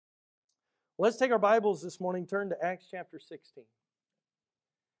Let's take our Bibles this morning, turn to Acts chapter 16.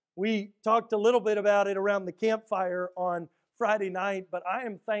 We talked a little bit about it around the campfire on Friday night, but I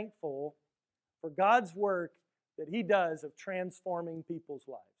am thankful for God's work that He does of transforming people's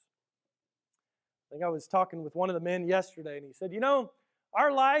lives. I think I was talking with one of the men yesterday, and he said,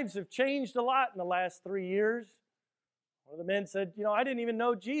 our lives have changed a lot in the last 3 years. One of the men said, I didn't even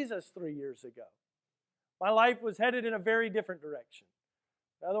know Jesus 3 years ago. My life was headed in a very different direction.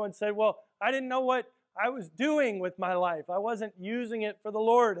 The other one said, I didn't know what I was doing with my life. I wasn't using it for the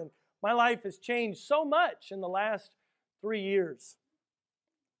Lord, and my life has changed so much in the last 3 years.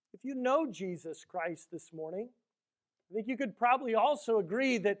 If you know Jesus Christ this morning, I think you could probably also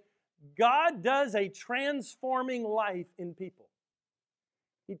agree that God does a transforming life in people.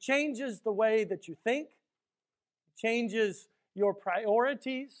 He changes the way that you think. He changes your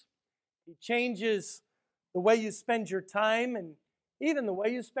priorities. He changes the way you spend your time and even the way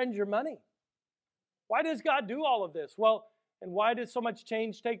you spend your money. Why does God do all of this? And why does so much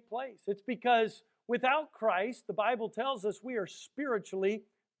change take place? It's because without Christ, the Bible tells us we are spiritually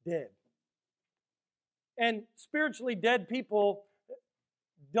dead. And spiritually dead people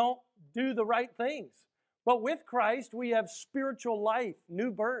don't do the right things. But with Christ, we have spiritual life, new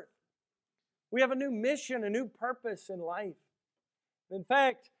birth. We have a new mission, a new purpose in life. In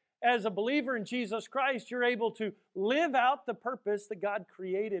fact, as a believer in Jesus Christ, you're able to live out the purpose that God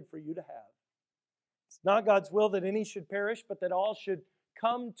created for you to have. It's not God's will that any should perish, but that all should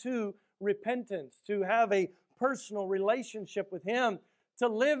come to repentance, to have a personal relationship with Him, to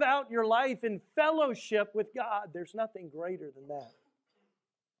live out your life in fellowship with God. There's nothing greater than that.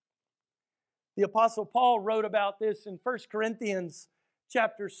 The Apostle Paul wrote about this in 1 Corinthians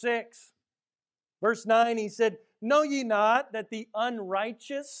chapter 6. Verse 9, he said, "Know ye not that the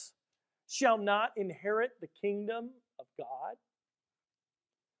unrighteous shall not inherit the kingdom of God?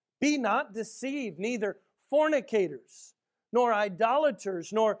 Be not deceived, neither fornicators, nor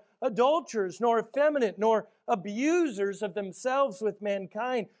idolaters, nor adulterers, nor effeminate, nor abusers of themselves with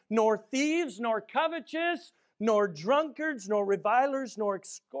mankind, nor thieves, nor covetous, nor drunkards, nor revilers, nor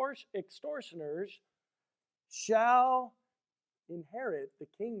extortioners shall inherit the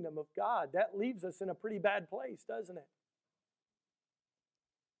kingdom of God." That leaves us in a pretty bad place, doesn't it?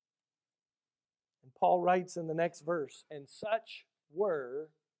 And Paul writes in the next verse, "And such were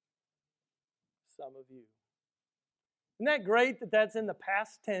some of you." Isn't that great that that's in the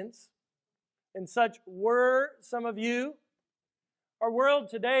past tense? And such were some of you. Our world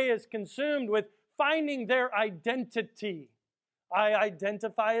today is consumed with finding their identity. I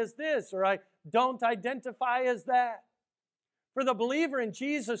identify as this, or I don't identify as that. For the believer in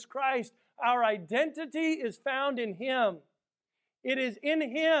Jesus Christ, our identity is found in Him. It is in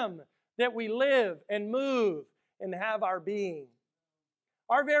Him that we live and move and have our being.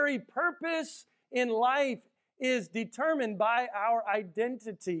 Our very purpose in life is determined by our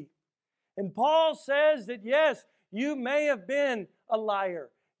identity. And Paul says that yes, you may have been a liar.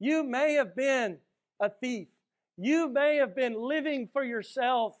 You may have been a thief. You may have been living for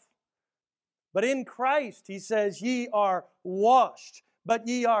yourself. But in Christ, he says, ye are washed, but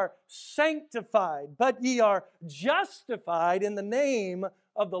ye are sanctified, but ye are justified in the name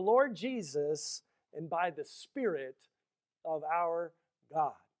of the Lord Jesus and by the Spirit of our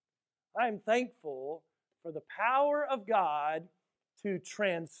God. I am thankful for the power of God to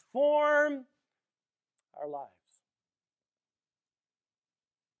transform our lives.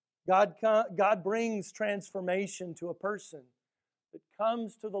 God brings transformation to a person that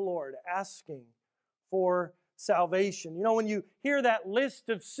comes to the Lord asking for salvation. When you hear that list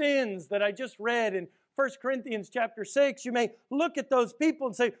of sins that I just read in 1 Corinthians chapter 6, you may look at those people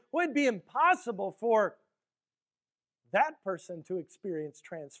and say, well, it'd be impossible for that person to experience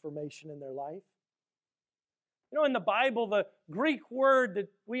transformation in their life. In the Bible, the Greek word that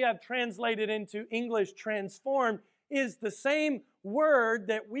we have translated into English, transformed, is the same word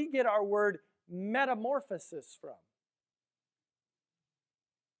that we get our word metamorphosis from.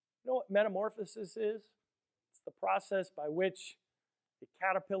 You know what metamorphosis is? It's the process by which a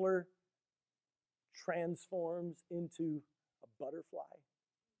caterpillar transforms into a butterfly.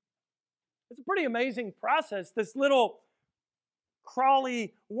 It's a pretty amazing process. This little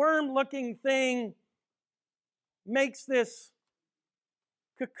crawly, worm-looking thing makes this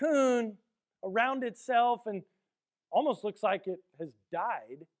cocoon around itself and almost looks like it has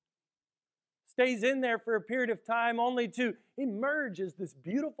died. Stays in there for a period of time only to emerge as this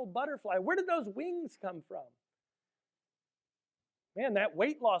beautiful butterfly. Where did those wings come from? Man, that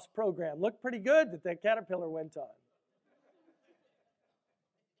weight loss program looked pretty good that caterpillar went on.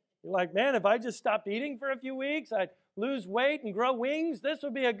 You're like, man, if I just stopped eating for a few weeks, I'd lose weight and grow wings, this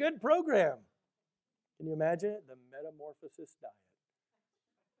would be a good program. Can you imagine it? The metamorphosis diet.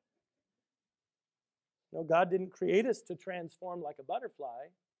 No, God didn't create us to transform like a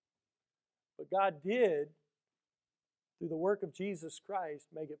butterfly, but God did, through the work of Jesus Christ,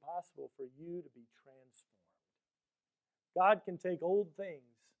 make it possible for you to be transformed. God can take old things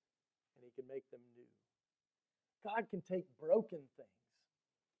and He can make them new. God can take broken things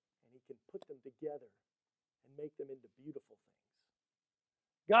and He can put them together and make them into beautiful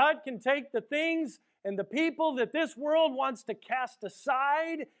things. God can take the things and the people that this world wants to cast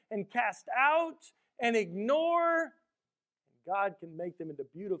aside and cast out and ignore, and God can make them into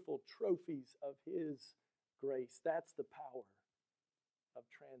beautiful trophies of His grace. That's the power of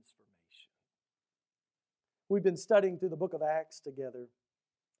transformation. We've been studying through the book of Acts together,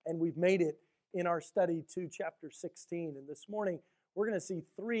 and we've made it in our study to chapter 16. And this morning, we're going to see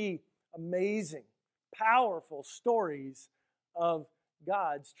 3 amazing, powerful stories of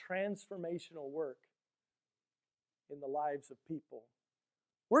God's transformational work in the lives of people.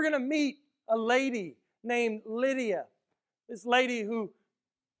 We're going to meet a lady named Lydia. This lady who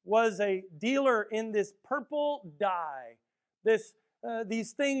was a dealer in this purple dye,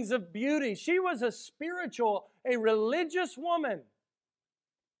 these things of beauty. She was a spiritual, a religious woman,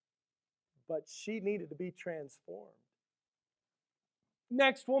 but she needed to be transformed.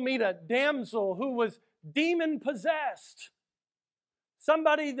 Next, we'll meet a damsel who was demon-possessed.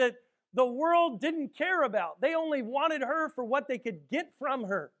 Somebody that the world didn't care about. They only wanted her for what they could get from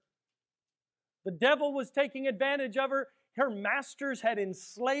her. The devil was taking advantage of her. Her masters had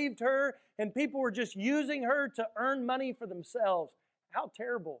enslaved her, and people were just using her to earn money for themselves. How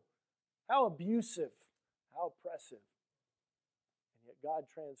terrible, how abusive, how oppressive. And yet God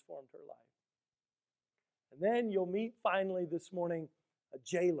transformed her life. And then you'll meet finally this morning a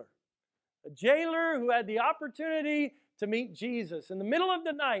jailer. A jailer who had the opportunity to meet Jesus in the middle of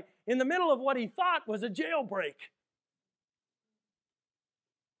the night, in the middle of what he thought was a jailbreak.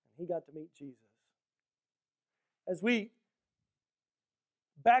 And he got to meet Jesus. As we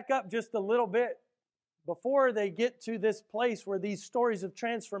back up just a little bit, before they get to this place where these stories of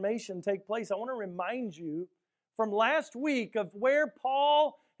transformation take place, I want to remind you from last week of where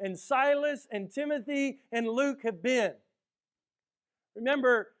Paul and Silas and Timothy and Luke have been.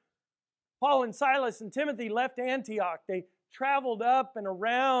 Remember, Paul and Silas and Timothy left Antioch. They traveled up and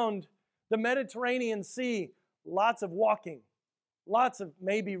around the Mediterranean Sea. Lots of walking. Lots of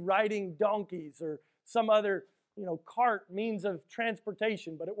maybe riding donkeys or some other, cart means of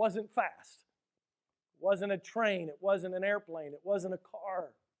transportation, but it wasn't fast. It wasn't a train. It wasn't an airplane. It wasn't a car.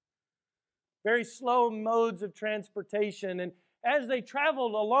 Very slow modes of transportation. And as they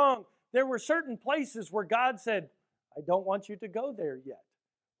traveled along, there were certain places where God said, I don't want you to go there yet.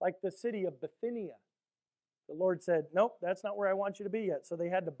 Like the city of Bithynia. The Lord said, nope, that's not where I want you to be yet. So they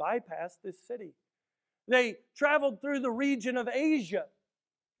had to bypass this city. They traveled through the region of Asia.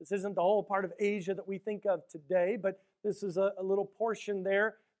 This isn't the whole part of Asia that we think of today, but this is a little portion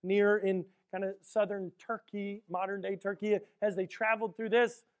there near in kind of southern Turkey, modern day Turkey. As they traveled through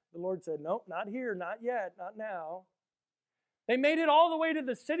this, the Lord said, nope, not here, not yet, not now. They made it all the way to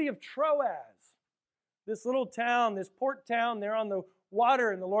the city of Troas. This little town, this port town there on the water,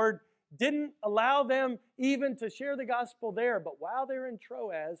 and the Lord didn't allow them even to share the gospel there. But while they're in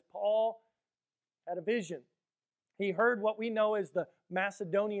Troas, Paul had a vision. He heard what we know as the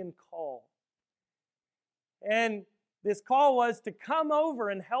Macedonian call. And this call was to come over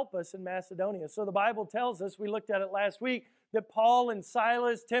and help us in Macedonia. So the Bible tells us, we looked at it last week, that Paul and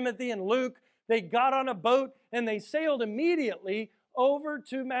Silas, Timothy and Luke, they got on a boat and they sailed immediately over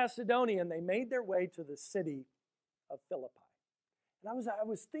to Macedonia, and they made their way to the city of Philippi. And I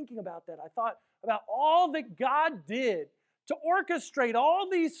was thinking about that. I thought about all that God did to orchestrate all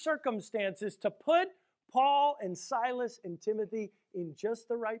these circumstances to put Paul and Silas and Timothy in just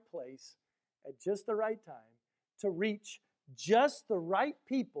the right place at just the right time to reach just the right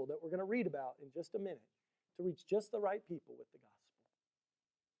people that we're going to read about in just a minute, to reach just the right people with the gospel.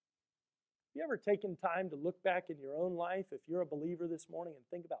 Have you ever taken time to look back in your own life, if you're a believer this morning, and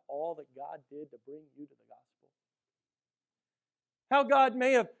think about all that God did to bring you to the gospel? How God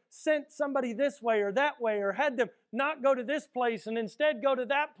may have sent somebody this way, or had them not go to this place and instead go to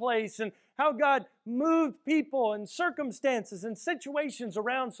that place, and how God moved people and circumstances and situations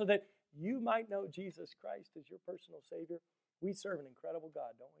around so that you might know Jesus Christ as your personal Savior. We serve an incredible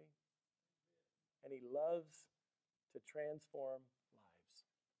God, don't we? And He loves to transform lives.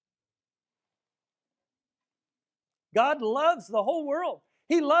 God loves the whole world.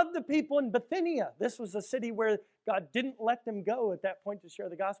 He loved the people in Bithynia. This was a city where God didn't let them go at that point to share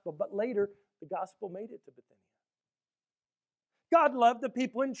the gospel, but later the gospel made it to Bithynia. God loved the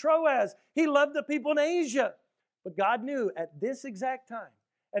people in Troas. He loved the people in Asia. But God knew at this exact time,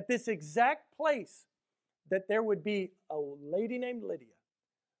 at this exact place, that there would be a lady named Lydia,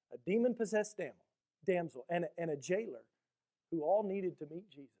 a demon-possessed damsel, and a jailer who all needed to meet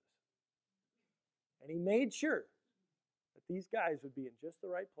Jesus. And He made sure that these guys would be in just the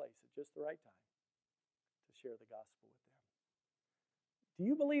right place at just the right time to share the gospel with them. Do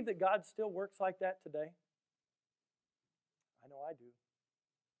you believe that God still works like that today? I know I do. You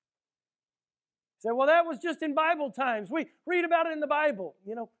say, well, that was just in Bible times. We read about it in the Bible.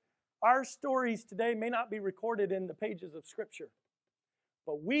 You know, our stories today may not be recorded in the pages of Scripture,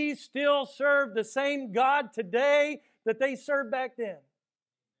 but we still serve the same God today that they served back then.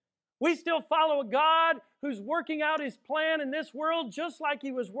 We still follow a God who's working out His plan in this world just like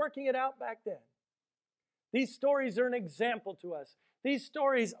He was working it out back then. These stories are an example to us. These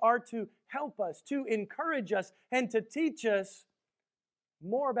stories are to help us, to encourage us, and to teach us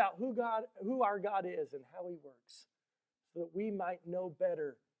more about who our God is and how He works, so that we might know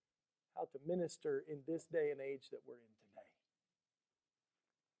better how to minister in this day and age that we're in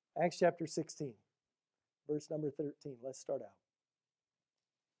today. Acts chapter 16, verse number 13. Let's start out.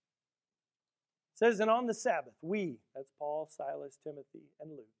 It says, and on the Sabbath, we, that's Paul, Silas, Timothy,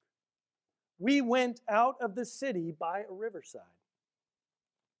 and Luke, we went out of the city by a riverside,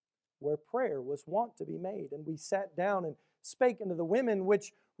 where prayer was wont to be made. And we sat down and spake unto the women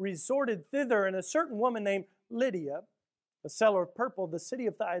which resorted thither, and a certain woman named Lydia, a seller of purple, the city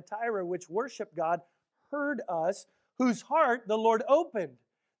of Thyatira, which worshiped God, heard us, whose heart the Lord opened,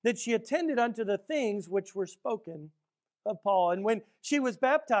 that she attended unto the things which were spoken of Paul. And when she was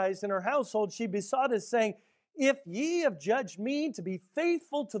baptized in her household, she besought us, saying, if ye have judged me to be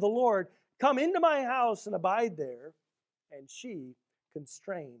faithful to the Lord, come into my house and abide there. And she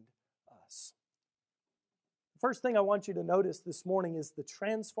constrained us. The first thing I want you to notice this morning is the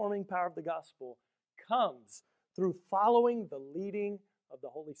transforming power of the gospel comes through following the leading of the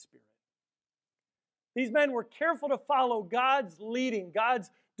Holy Spirit. These men were careful to follow God's leading, God's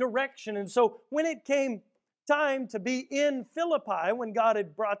direction. And so when it came time to be in Philippi, when God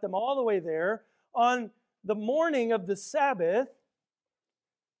had brought them all the way there, on the morning of the Sabbath,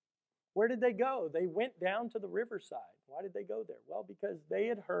 where did they go? They went down to the riverside. Why did they go there? Well, because they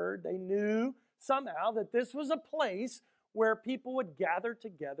had heard, they knew somehow that this was a place where people would gather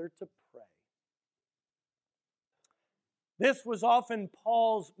together to pray. This was often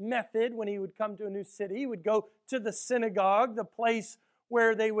Paul's method when he would come to a new city. He would go to the synagogue, the place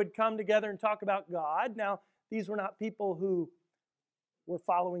where they would come together and talk about God. Now, these were not people who were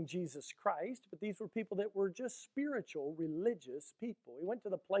following Jesus Christ, but these were people that were just spiritual, religious people. He went to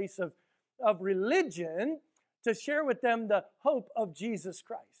the place of religion to share with them the hope of Jesus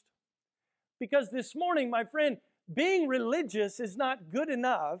Christ. Because this morning, my friend, being religious is not good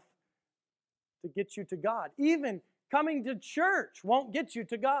enough to get you to God. Even coming to church won't get you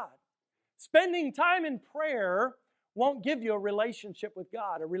to God. Spending time in prayer won't give you a relationship with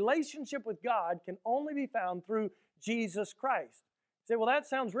God. A relationship with God can only be found through Jesus Christ. You say, well, that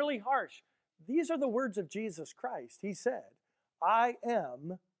sounds really harsh. These are the words of Jesus Christ. He said, I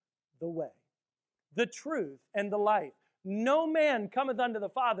am the way, the truth, and the life. No man cometh unto the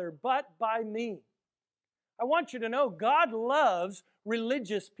Father but by me. I want you to know God loves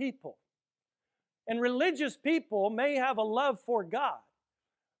religious people. And religious people may have a love for God,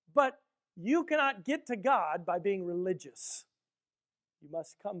 but you cannot get to God by being religious. You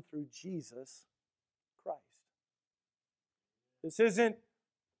must come through Jesus Christ. This isn't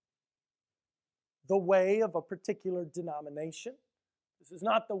the way of a particular denomination. This is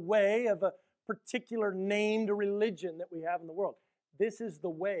not the way of a particular named religion that we have in the world. This is the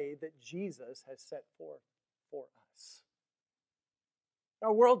way that Jesus has set forth for us. In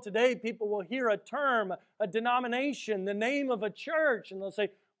our world today, people will hear a term, a denomination, the name of a church, and they'll say,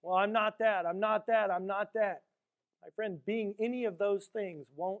 well, I'm not that, I'm not that, I'm not that. My friend, being any of those things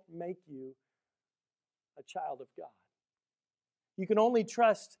won't make you a child of God. You can only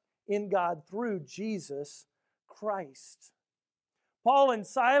trust in God through Jesus Christ. Paul and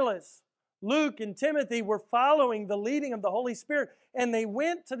Silas, Luke and Timothy were following the leading of the Holy Spirit, and they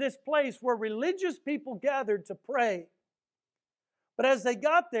went to this place where religious people gathered to pray. But as they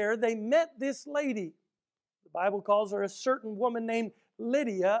got there, they met this lady. The Bible calls her a certain woman named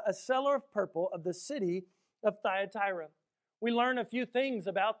Lydia, a seller of purple of the city of Thyatira. We learn a few things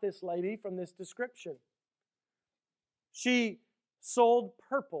about this lady from this description. She sold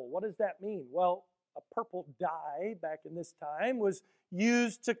purple. What does that mean? Well, a purple dye back in this time was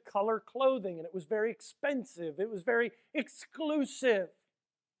used to color clothing, and it was very expensive. It was very exclusive.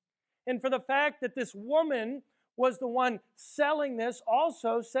 And for the fact that this woman was the one selling this,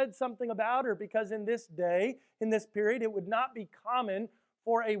 also said something about her, because in this day, in this period, it would not be common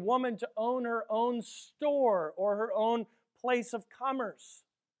for a woman to own her own store or her own place of commerce.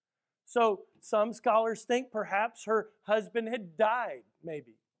 So some scholars think perhaps her husband had died,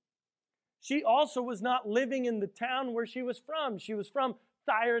 maybe. She also was not living in the town where she was from. She was from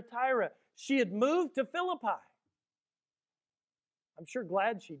Thyatira. She had moved to Philippi. I'm sure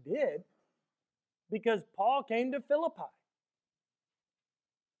glad she did, because Paul came to Philippi.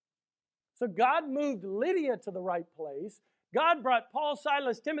 So God moved Lydia to the right place. God brought Paul,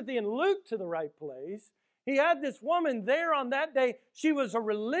 Silas, Timothy, and Luke to the right place. He had this woman there on that day. She was a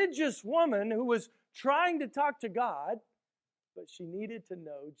religious woman who was trying to talk to God, but she needed to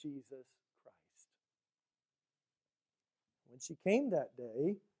know Jesus Christ. When she came that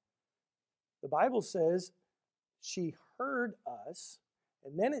day, the Bible says she heard us,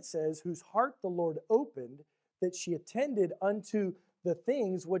 and then it says, whose heart the Lord opened, that she attended unto the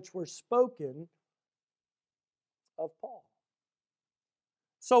things which were spoken of Paul.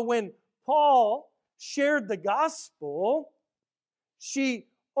 So when Paul shared the gospel, she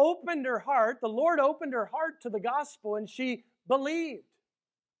opened her heart, the Lord opened her heart to the gospel, and she believed.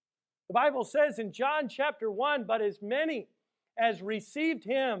 The Bible says in John chapter 1, but as many as received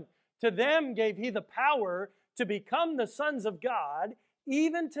him, to them gave he the power to become the sons of God,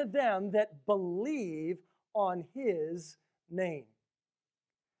 even to them that believe on his name.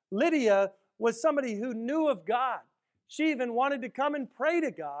 Lydia was somebody who knew of God. She even wanted to come and pray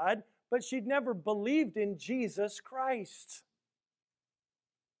to God, but she'd never believed in Jesus Christ.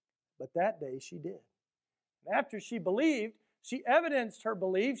 But that day she did. And after she believed, she evidenced her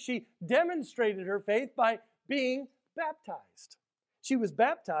belief. She demonstrated her faith by being baptized. She was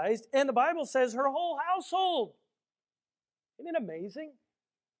baptized, and the Bible says her whole household. Isn't it amazing?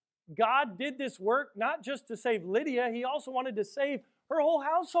 God did this work not just to save Lydia, he also wanted to save her whole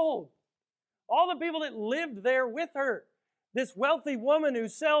household. All the people that lived there with her. This wealthy woman who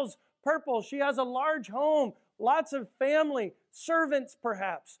sells purple, she has a large home, lots of family, servants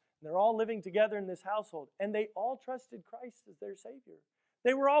perhaps. They're all living together in this household, and they all trusted Christ as their Savior.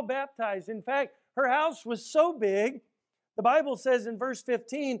 They were all baptized. In fact, her house was so big, the Bible says in verse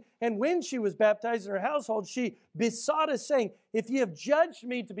 15, and when she was baptized in her household, she besought us, saying, if ye have judged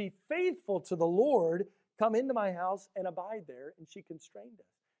me to be faithful to the Lord, come into my house and abide there. And she constrained us.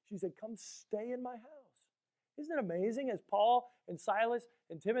 She said, come stay in my house. Isn't it amazing, as Paul and Silas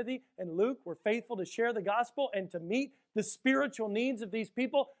and Timothy and Luke were faithful to share the gospel and to meet the spiritual needs of these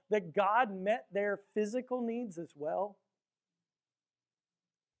people, that God met their physical needs as well?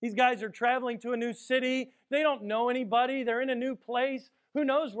 These guys are traveling to a new city. They don't know anybody. They're in a new place. Who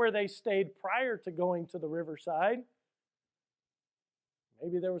knows where they stayed prior to going to the riverside?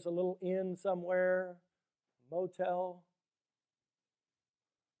 Maybe there was a little inn somewhere, motel.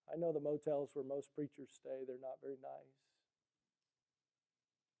 I know the motels where most preachers stay. They're not very nice.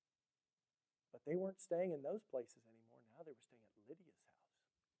 But they weren't staying in those places anymore. Now they were staying at Lydia's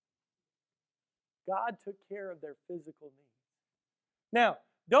house. God took care of their physical needs. Now,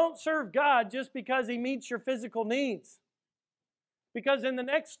 don't serve God just because he meets your physical needs. Because in the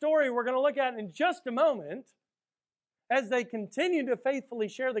next story we're going to look at in just a moment, as they continue to faithfully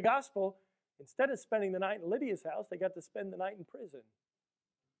share the gospel, instead of spending the night in Lydia's house, they got to spend the night in prison.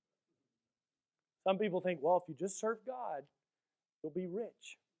 Some people think, well, if you just serve God, you'll be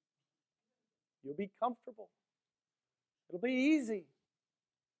rich. You'll be comfortable. It'll be easy.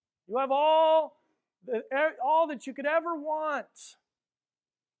 You have all that you could ever want.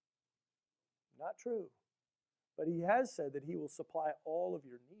 Not true. But he has said that he will supply all of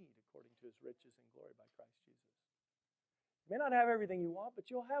your need according to his riches and glory by Christ Jesus. You may not have everything you want, but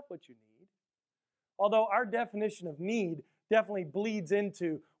you'll have what you need. Although our definition of need definitely bleeds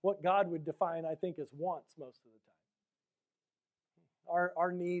into what God would define, I think, as wants most of the time.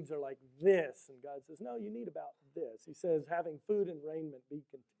 Our needs are like this, and God says, no, you need about this. He says, having food and raiment, be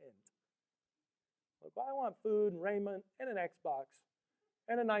content. Look, I want food and raiment and an Xbox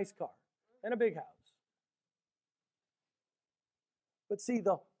and a nice car and a big house. But see,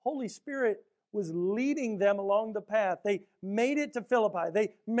 the Holy Spirit was leading them along the path. They made it to Philippi.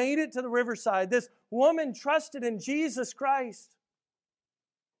 They made it to the riverside. This woman trusted in Jesus Christ.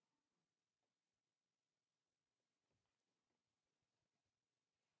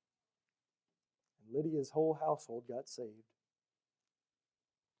 And Lydia's whole household got saved.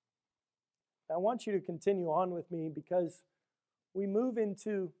 Now, I want you to continue on with me, because we move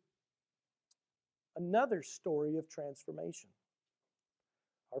into another story of transformation.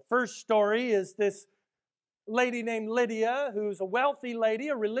 Our first story is this lady named Lydia, who's a wealthy lady,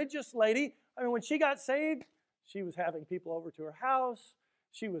 a religious lady. I mean, when she got saved, She was having people over to her house.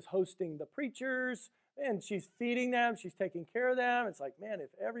 She was hosting the preachers, and she's feeding them. She's taking care of them. It's like, man, if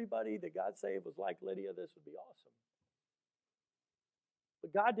everybody that God saved was like Lydia, this would be awesome.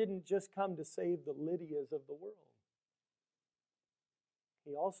 But God didn't just come to save the Lydias of the world.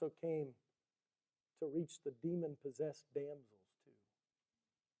 He also came to reach the demon-possessed damsels too.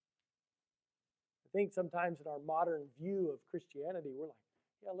 I think sometimes in our modern view of Christianity, we're like,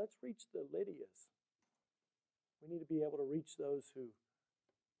 yeah, let's reach the Lydias. We need to be able to reach those who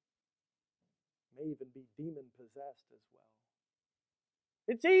may even be demon-possessed as well.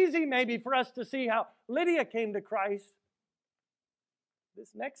 It's easy maybe for us to see how Lydia came to Christ.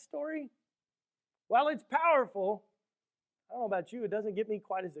 This next story, while it's powerful, I don't know about you, it doesn't get me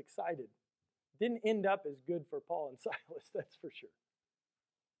quite as excited. It didn't end up as good for Paul and Silas, that's for sure.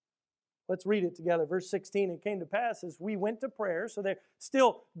 Let's read it together. Verse 16, it came to pass as we went to prayer. So they're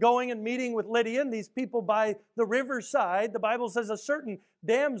still going and meeting with Lydia and these people by the riverside. The Bible says a certain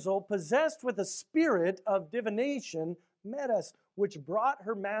damsel possessed with a spirit of divination met us, which brought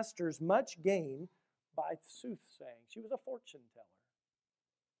her masters much gain by soothsaying. She was a fortune teller.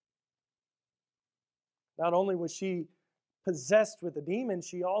 Not only was she possessed with a demon,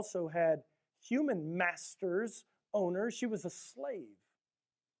 she also had human masters, owners. She was a slave.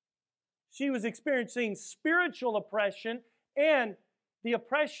 She was experiencing spiritual oppression and the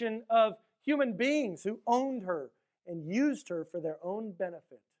oppression of human beings who owned her and used her for their own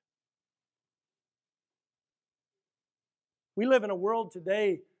benefit. We live in a world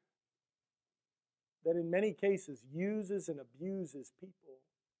today that in many cases uses and abuses people.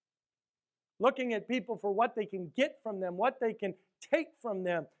 Looking at people for what they can get from them, what they can take from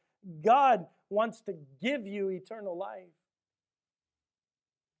them. God wants to give you eternal life.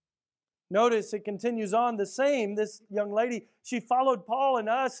 Notice it continues on the same. This young lady, she followed Paul and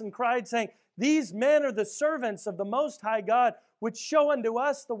us and cried, saying, "These men are the servants of the Most High God, which show unto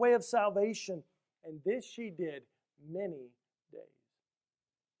us the way of salvation." And this she did many days.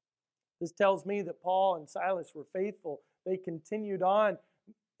 This tells me that Paul and Silas were faithful. They continued on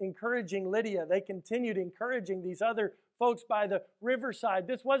encouraging Lydia. They continued encouraging these other folks by the riverside.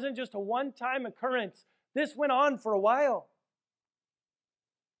 This wasn't just a one-time occurrence. This went on for a while.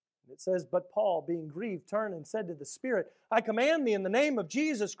 It says, "But Paul, being grieved, turned and said to the Spirit, I command thee in the name of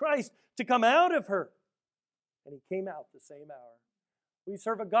Jesus Christ to come out of her. And he came out the same hour." We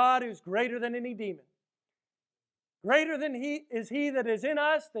serve a God who's greater than any demon. Greater than he that is in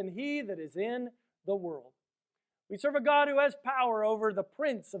us than he that is in the world. We serve a God who has power over the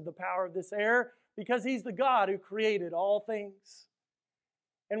prince of the power of this air because he's the God who created all things.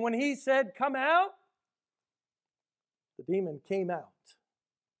 And when he said, "Come out," the demon came out.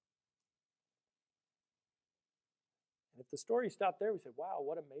 If the story stopped there, we said, wow,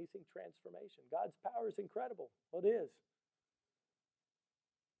 what amazing transformation. God's power is incredible. Well, it is.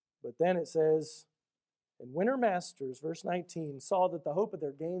 But then it says, "And when her masters," verse 19, "saw that the hope of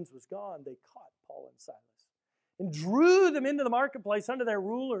their gains was gone, they caught Paul and Silas and drew them into the marketplace under the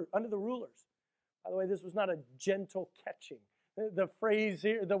rulers." By the way, this was not a gentle catching. The phrase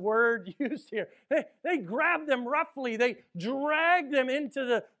here, the word used here. They grabbed them roughly. They dragged them into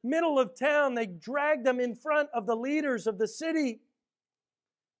the middle of town. They dragged them in front of the leaders of the city.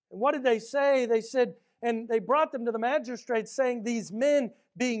 And what did they say? They said, and they brought them to the magistrates, saying, "These men,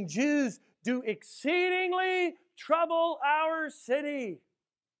 being Jews, do exceedingly trouble our city."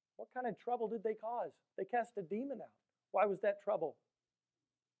 What kind of trouble did they cause? They cast a demon out. Why was that trouble?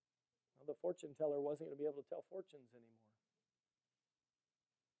 Well, the fortune teller wasn't going to be able to tell fortunes anymore.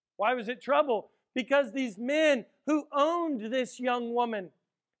 Why was it trouble? Because these men who owned this young woman,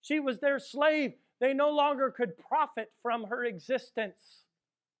 she was their slave. They no longer could profit from her existence.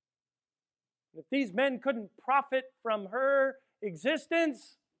 If these men couldn't profit from her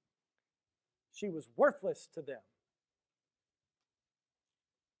existence, she was worthless to them.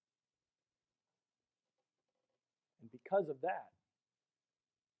 And because of that,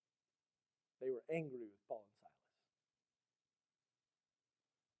 they were angry with Paul and Silas.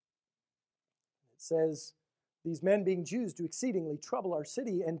 It says, "These men, being Jews, do exceedingly trouble our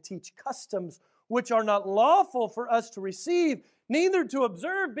city and teach customs which are not lawful for us to receive, neither to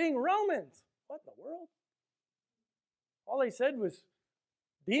observe, being Romans." What in the world? All they said was,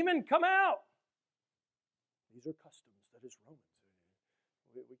 "Demon, come out." These are customs, that is Romans.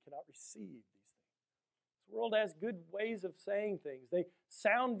 We cannot receive these things. This world has good ways of saying things. They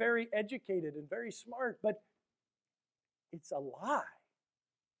sound very educated and very smart, but it's a lie.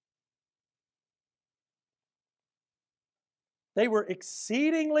 They were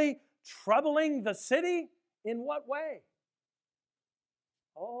exceedingly troubling the city. In what way?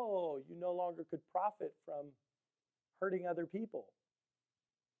 Oh, you no longer could profit from hurting other people.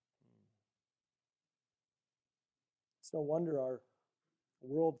 It's no wonder our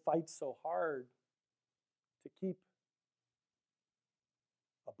world fights so hard to keep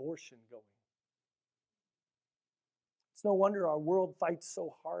abortion going. It's no wonder our world fights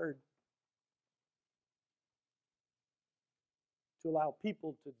so hard to allow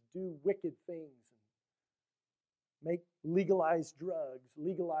people to do wicked things and legalize drugs,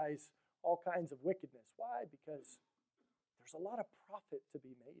 legalize all kinds of wickedness. Why? Because there's a lot of profit to be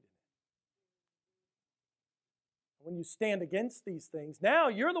made in it. When you stand against these things, now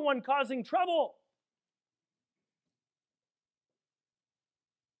you're the one causing trouble.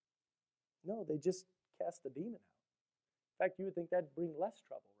 No, they just cast the demon out. In fact, you would think that'd bring less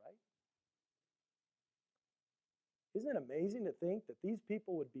trouble, right? Isn't it amazing to think that these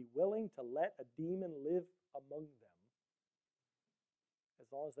people would be willing to let a demon live among them as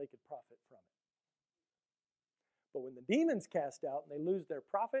long as they could profit from it? But when the demon's cast out and they lose their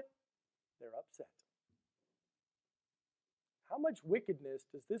profit, they're upset. How much wickedness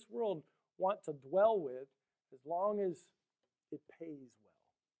does this world want to dwell with as long as it pays well?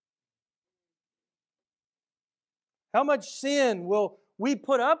 How much sin will we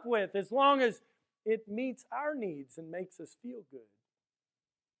put up with as long as it meets our needs and makes us feel good?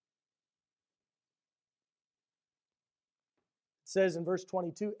 It says in verse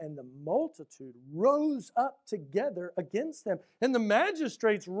 22, and the multitude rose up together against them, and the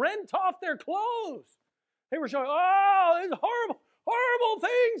magistrates rent off their clothes. They were showing, oh, there's horrible, horrible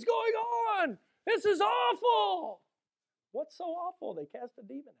things going on. This is awful. What's so awful? They cast a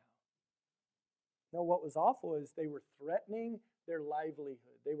demon out. No, what was awful is they were threatening their livelihood.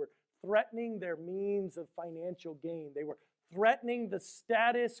 They were threatening their means of financial gain. They were threatening the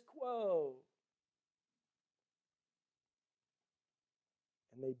status quo.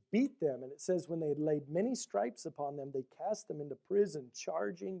 And they beat them, and it says when they had laid many stripes upon them, they cast them into prison,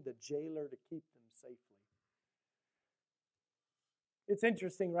 charging the jailer to keep them safely. It's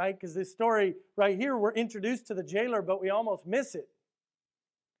interesting, right? Because this story right here, we're introduced to the jailer, but we almost miss it.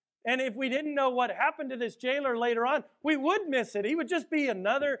 And if we didn't know what happened to this jailer later on, we would miss it. He would just be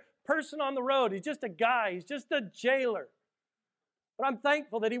another person on the road. He's just a guy. He's just a jailer. But I'm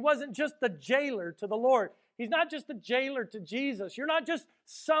thankful that he wasn't just the jailer to the Lord. He's not just the jailer to Jesus. You're not just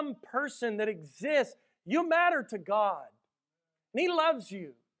some person that exists. You matter to God. And He loves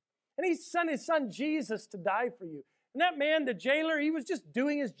you. And He sent His Son Jesus to die for you. And that man, the jailer, he was just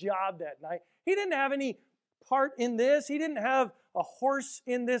doing his job that night. He didn't have any part in this. He didn't have a horse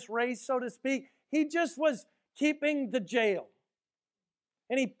in this race, so to speak. He just was keeping the jail.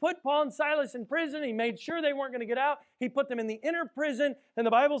 And he put Paul and Silas in prison. He made sure they weren't going to get out. He put them in the inner prison. And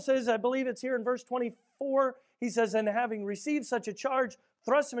the Bible says, I believe it's here in verse 24, he says, and having received such a charge,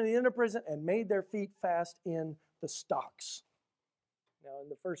 thrust them in the inner prison and made their feet fast in the stocks. Now, in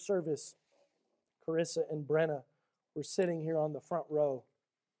the first service, Carissa and Brenna were sitting here on the front row.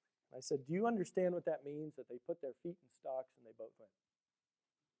 I said, do you understand what that means, that they put their feet in stocks and they both went?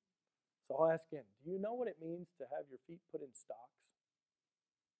 So I'll ask again, do you know what it means to have your feet put in stocks?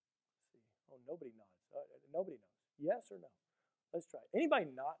 Let's see. Oh, nobody nods. Nobody knows. Yes or no? Let's try it.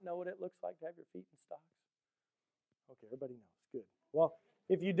 Anybody not know what it looks like to have your feet in stocks? Okay, everybody knows. Good. Well,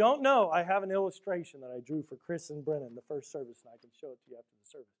 if you don't know, I have an illustration that I drew for Chris and Brennan the first service, and I can show it to you after the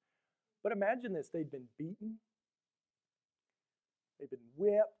service. But imagine this. They'd been beaten. They've been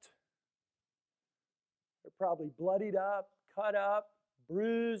whipped. They're probably bloodied up, cut up,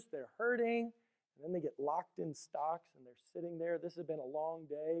 bruised. They're hurting. And then they get locked in stocks, and they're sitting there. This has been a long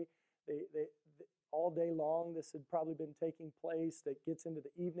day. They all day long, this had probably been taking place. That gets into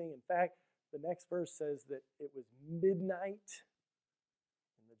the evening. In fact, the next verse says that it was midnight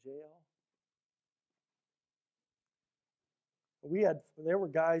in the jail. There were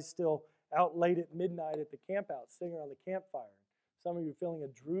guys still out late at midnight at the camp out, sitting around the campfire. Some of you are feeling a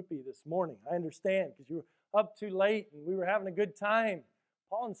droopy this morning. I understand, because you were up too late and we were having a good time.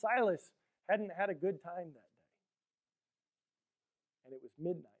 Paul and Silas hadn't had a good time that day. And it was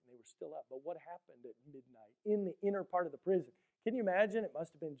midnight and they were still up. But what happened at midnight in the inner part of the prison? Can you imagine? It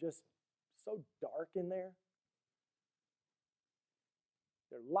must have been just so dark in there.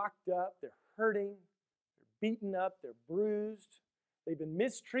 They're locked up. They're hurting. They're beaten up. They're bruised. They've been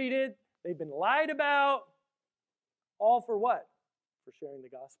mistreated. They've been lied about. All for what? For sharing the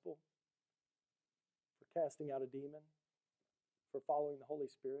gospel, for casting out a demon, for following the Holy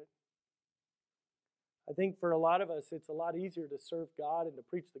Spirit. I think for a lot of us, it's a lot easier to serve God and to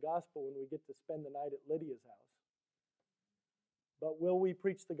preach the gospel when we get to spend the night at Lydia's house. But will we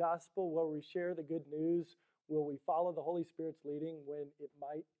preach the gospel? Will we share the good news? Will we follow the Holy Spirit's leading when it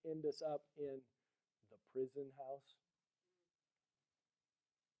might end us up in the prison house?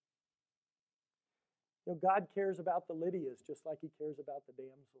 God cares about the Lydias just like He cares about the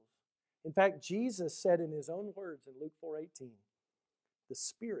damsels. In fact, Jesus said in His own words in Luke 4:18, "The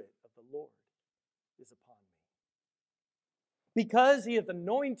Spirit of the Lord is upon me, because He hath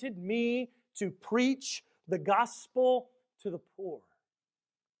anointed me to preach the gospel to the poor.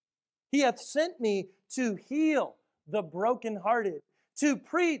 He hath sent me to heal the brokenhearted, to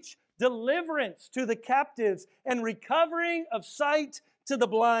preach deliverance to the captives, and recovering of sight to the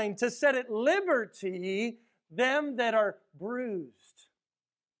blind, to set at liberty them that are bruised."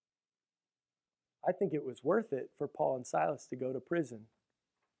 I think it was worth it for Paul and Silas to go to prison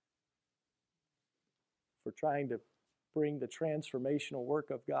for trying to bring the transformational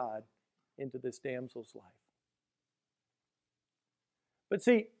work of God into this damsel's life. But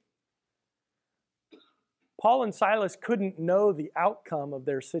see, Paul and Silas couldn't know the outcome of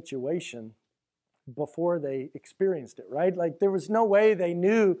their situation before they experienced it, right? Like there was no way they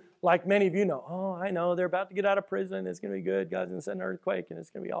knew, like many of you know, oh, I know, they're about to get out of prison, it's going to be good, God's going to send an earthquake, and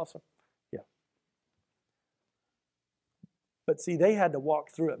it's going to be awesome. Yeah. But see, they had to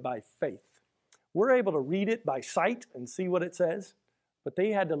walk through it by faith. We're able to read it by sight and see what it says, but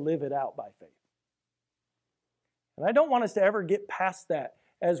they had to live it out by faith. And I don't want us to ever get past that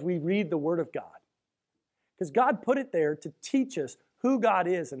as we read the Word of God. Because God put it there to teach us who God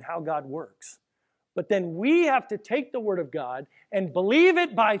is and how God works. But then we have to take the Word of God and believe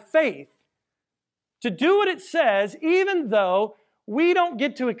it by faith to do what it says, even though we don't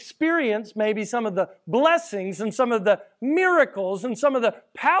get to experience maybe some of the blessings and some of the miracles and some of the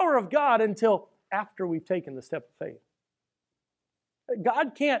power of God until after we've taken the step of faith.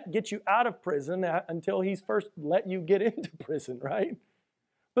 God can't get you out of prison until He's first let you get into prison, right?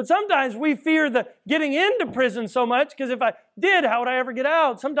 But sometimes we fear the getting into prison so much because if I did, how would I ever get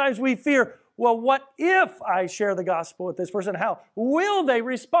out? Sometimes we fear, well, what if I share the gospel with this person? How will they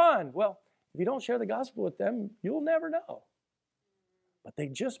respond? Well, if you don't share the gospel with them, you'll never know. But they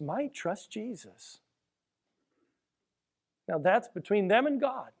just might trust Jesus. Now that's between them and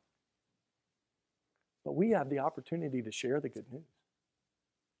God. But we have the opportunity to share the good news.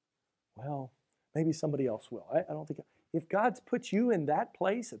 Well, maybe somebody else will. I don't think... If God's put you in that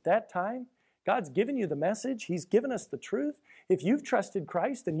place at that time, God's given you the message, He's given us the truth. If you've trusted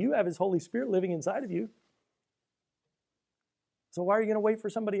Christ and you have His Holy Spirit living inside of you, so why are you going to wait for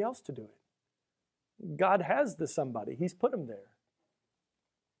somebody else to do it? God has the somebody. He's put them there.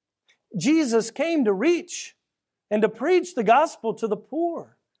 Jesus came to reach and to preach the gospel to the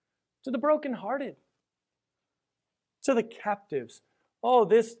poor, to the brokenhearted, to the captives. Oh,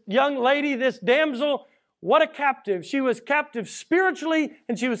 this young lady, this damsel, what a captive. She was captive spiritually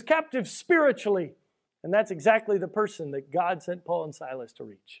and she was captive spiritually. And that's exactly the person that God sent Paul and Silas to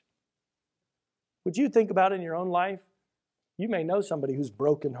reach. Would you think about it in your own life? You may know somebody who's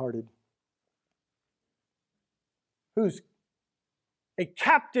brokenhearted, who's a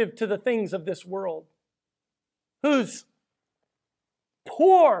captive to the things of this world, who's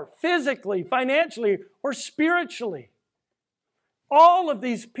poor physically, financially, or spiritually. All of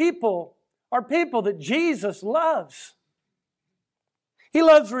these people are people that Jesus loves. He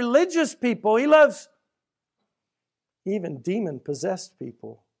loves religious people. He loves even demon-possessed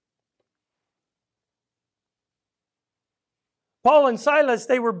people. Paul and Silas,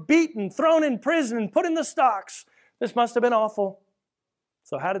 they were beaten, thrown in prison, and put in the stocks. This must have been awful.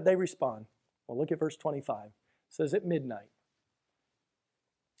 So how did they respond? Well, look at verse 25. It says, at midnight,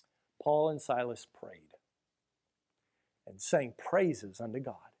 Paul and Silas prayed and sang praises unto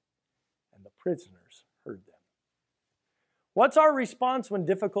God, and the prisoners heard them. What's our response when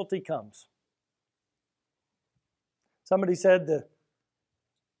difficulty comes? Somebody said the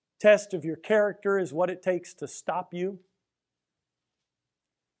test of your character is what it takes to stop you.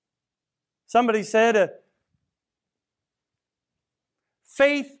 Somebody said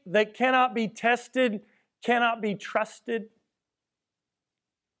faith that cannot be tested cannot be trusted.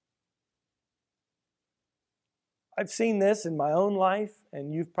 I've seen this in my own life,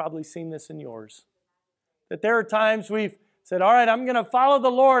 and you've probably seen this in yours. That there are times we've said, all right, I'm going to follow the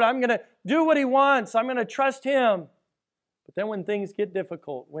Lord. I'm going to do what He wants. I'm going to trust Him. But then when things get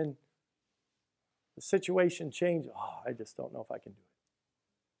difficult, when the situation changes, I just don't know if I can do it.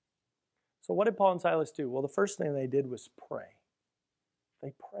 So what did Paul and Silas do? Well, the first thing they did was pray.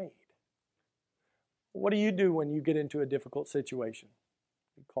 They prayed. What do you do when you get into a difficult situation?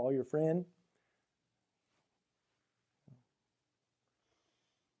 You call your friend.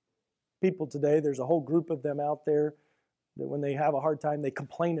 People today, there's a whole group of them out there that when they have a hard time, they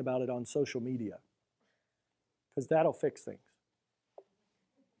complain about it on social media. Because that'll fix things.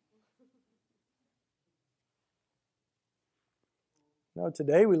 No,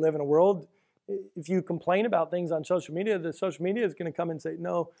 today we live in a world, If you complain about things on social media, the social media is going to come and say,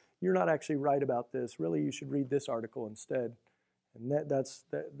 no, you're not actually right about this. Really, you should read this article instead. And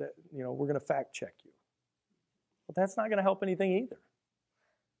we're going to fact check you. But that's not going to help anything either.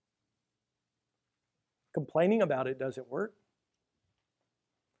 Complaining about it doesn't work.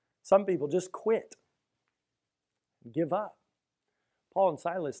 Some people just quit and give up. Paul and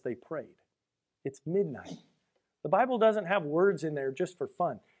Silas, they prayed. It's midnight. The Bible doesn't have words in there just for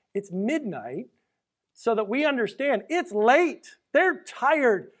fun. It's midnight so that we understand it's late. They're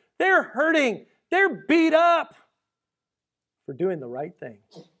tired. They're hurting. They're beat up for doing the right thing.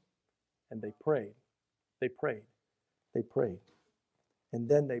 And they prayed. They prayed. They prayed. And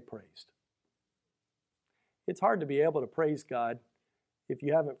then they praised. It's hard to be able to praise God if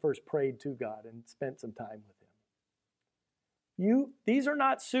you haven't first prayed to God and spent some time with Him. These are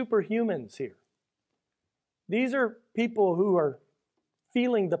not superhumans here. These are people who are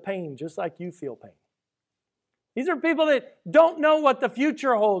feeling the pain just like you feel pain. These are people that don't know what the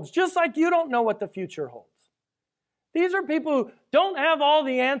future holds, just like you don't know what the future holds. These are people who don't have all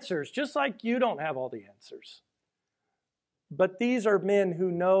the answers, just like you don't have all the answers. But these are men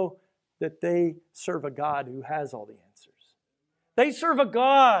who know that they serve a God who has all the answers. They serve a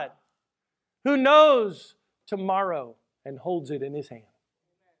God who knows tomorrow and holds it in His hand.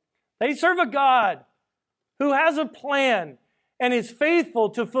 They serve a God who has a plan and is faithful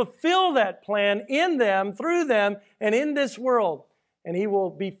to fulfill that plan in them, through them, and in this world. And He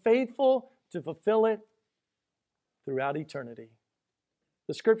will be faithful to fulfill it throughout eternity.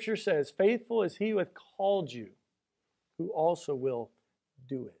 The Scripture says, faithful is He who hath called you, who also will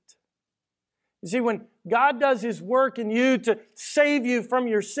do it. You see, when God does His work in you to save you from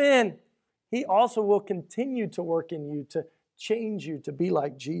your sin, He also will continue to work in you to change you to be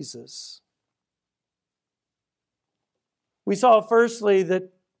like Jesus. We saw firstly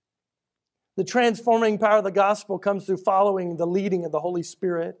that the transforming power of the gospel comes through following the leading of the Holy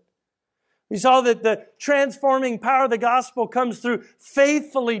Spirit. We saw that the transforming power of the gospel comes through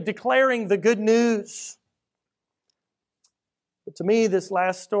faithfully declaring the good news. But to me, this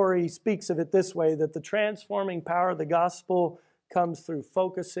last story speaks of it this way, that the transforming power of the gospel comes through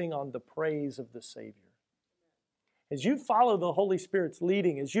focusing on the praise of the Savior. As you follow the Holy Spirit's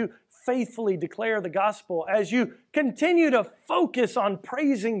leading, as you faithfully declare the gospel, as you continue to focus on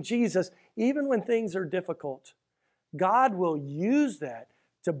praising Jesus, even when things are difficult, God will use that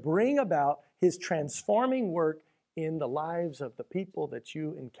to bring about His transforming work in the lives of the people that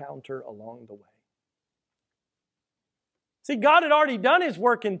you encounter along the way. See, God had already done His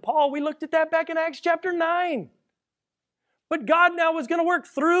work in Paul. We looked at that back in Acts chapter 9. But God now was going to work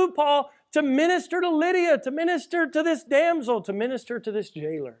through Paul to minister to Lydia, to minister to this damsel, to minister to this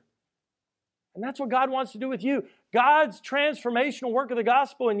jailer. And that's what God wants to do with you. God's transformational work of the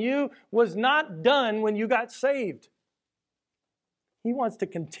gospel in you was not done when you got saved. He wants to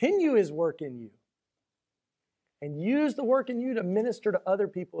continue His work in you and use the work in you to minister to other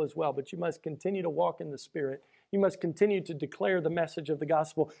people as well. But you must continue to walk in the Spirit. You must continue to declare the message of the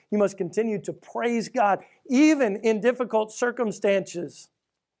gospel. You must continue to praise God, even in difficult circumstances.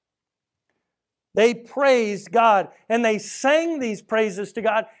 They praised God, and they sang these praises to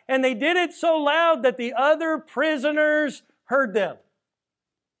God, and they did it so loud that the other prisoners heard them.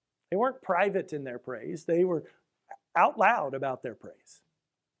 They weren't private in their praise. They were out loud about their praise.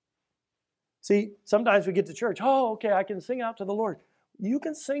 See, sometimes we get to church, oh, okay, I can sing out to the Lord. You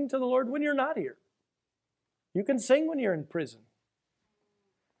can sing to the Lord when you're not here. You can sing when you're in prison.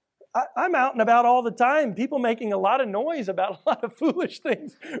 I'm out and about all the time, people making a lot of noise about a lot of foolish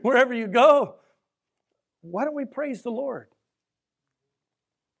things wherever you go. Why don't we praise the Lord?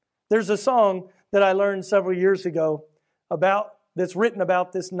 There's a song that I learned several years ago that's written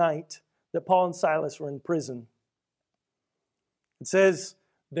about this night that Paul and Silas were in prison. It says,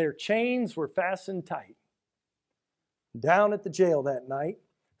 their chains were fastened tight. Down at the jail that night,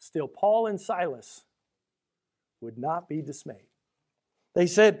 still Paul and Silas would not be dismayed. They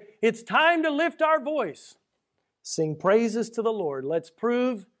said, it's time to lift our voice. Sing praises to the Lord. Let's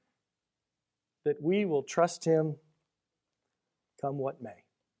prove that we will trust Him come what may.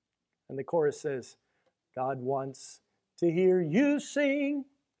 And the chorus says, God wants to hear you sing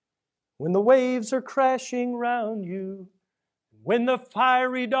when the waves are crashing round you, when the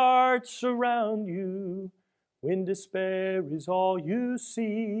fiery darts surround you, when despair is all you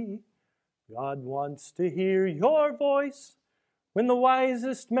see. God wants to hear your voice when the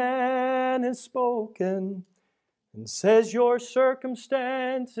wisest man has spoken and says your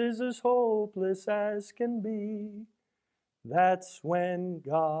circumstance is as hopeless as can be. That's when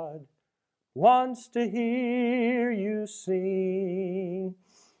God wants to hear you sing.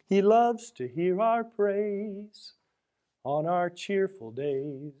 He loves to hear our praise on our cheerful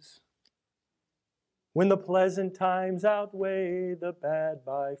days. When the pleasant times outweigh the bad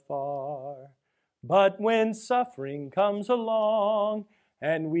by far. But when suffering comes along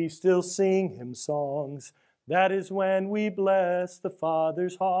and we still sing Him songs, that is when we bless the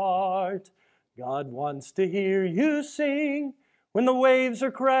Father's heart. God wants to hear you sing when the waves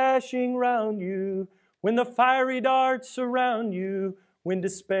are crashing round you, when the fiery darts surround you, when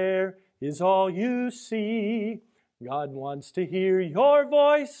despair is all you see. God wants to hear your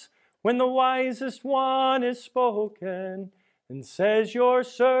voice when the wisest one is spoken and says your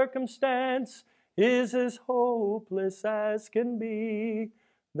circumstance is as hopeless as can be.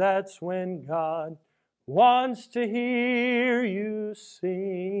 That's when God wants to hear you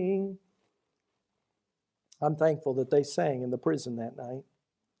sing. I'm thankful that they sang in the prison that night.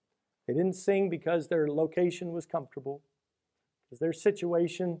 They didn't sing because their location was comfortable, because their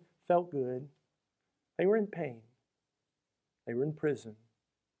situation felt good. They were in pain. They were in prison.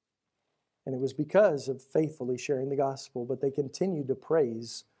 And it was because of faithfully sharing the gospel, but they continued to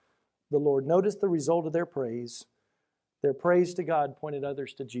praise the Lord. Notice the result of their praise. Their praise to God pointed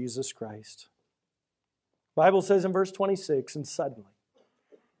others to Jesus Christ. The Bible says in verse 26,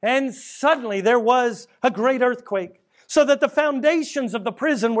 and suddenly there was a great earthquake, so that the foundations of the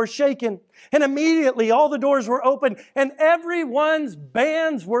prison were shaken. And immediately all the doors were opened, and everyone's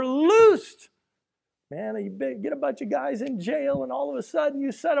bands were loosed. Man, you get a bunch of guys in jail, and all of a sudden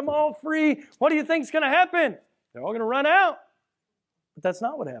you set them all free. What do you think's going to happen? They're all going to run out. But that's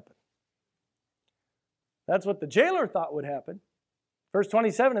not what happened. That's what the jailer thought would happen. Verse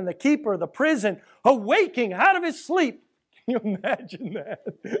 27, and the keeper of the prison, awaking out of his sleep. Can you imagine that?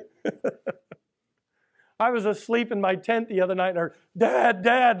 I was asleep in my tent the other night and heard, Dad,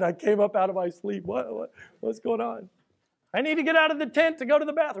 and I came up out of my sleep. What's going on? I need to get out of the tent to go to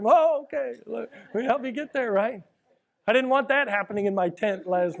the bathroom. Oh, okay. Let me help you get there, right? I didn't want that happening in my tent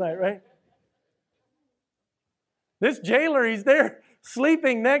last night, right? This jailer, he's there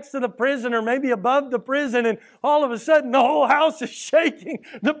sleeping next to the prisoner, maybe above the prison, and all of a sudden the whole house is shaking,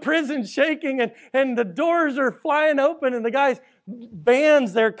 the prison's shaking, and the doors are flying open, and the guy's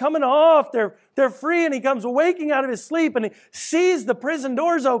bands, they're coming off, they're free, and he comes waking out of his sleep, and he sees the prison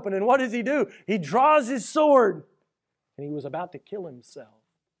doors open, and what does he do? He draws his sword, and he was about to kill himself,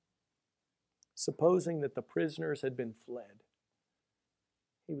 supposing that the prisoners had been fled.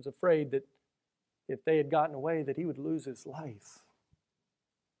 He was afraid that if they had gotten away, that he would lose his life.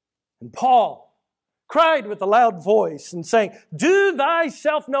 And Paul cried with a loud voice and saying, do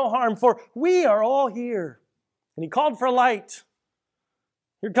thyself no harm, for we are all here. And he called for a light.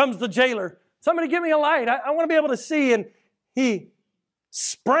 Here comes the jailer. Somebody give me a light. I want to be able to see. And he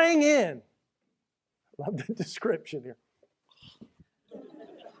sprang in. I love the description here.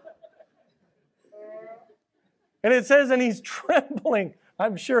 And it says, and he's trembling.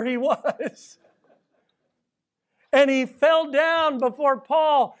 I'm sure he was. And he fell down before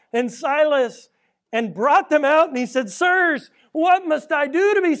Paul and Silas and brought them out. And he said, sirs, what must I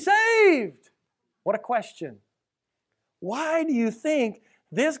do to be saved? What a question. Why do you think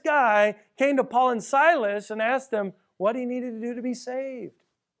this guy came to Paul and Silas and asked them what he needed to do to be saved?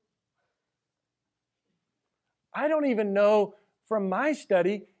 I don't even know from my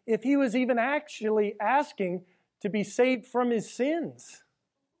study if he was even actually asking to be saved from his sins.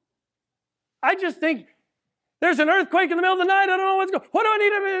 I just think there's an earthquake in the middle of the night. I don't know what's going on. What do I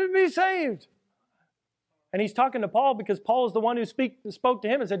need to be saved? And he's talking to Paul because Paul is the one who spoke to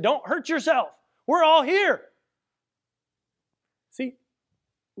him and said, don't hurt yourself. We're all here. See,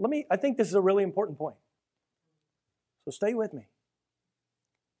 I think this is a really important point. So stay with me.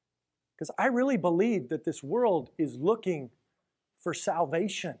 Because I really believe that this world is looking for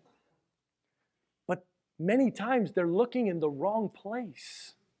salvation. But many times they're looking in the wrong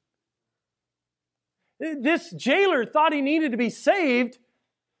place. This jailer thought he needed to be saved,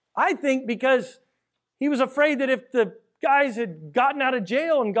 I think, because he was afraid that if the guys had gotten out of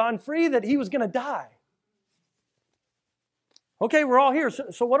jail and gone free, that he was going to die. Okay, we're all here,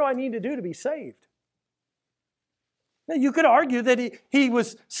 so what do I need to do to be saved? Now, you could argue that he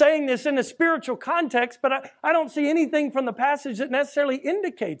was saying this in a spiritual context, but I don't see anything from the passage that necessarily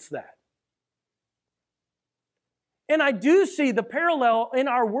indicates that. And I do see the parallel in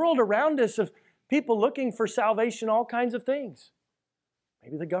our world around us of people looking for salvation, all kinds of things.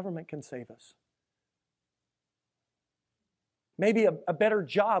 Maybe the government can save us. Maybe a better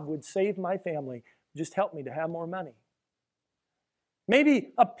job would save my family, just help me to have more money.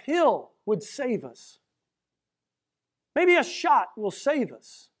 Maybe a pill would save us. Maybe a shot will save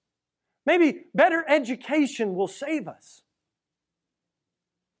us. Maybe better education will save us.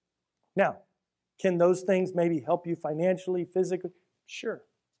 Now, can those things maybe help you financially, physically? Sure.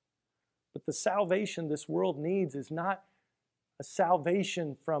 But the salvation this world needs is not a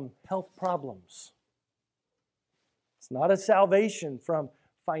salvation from health problems. It's not a salvation from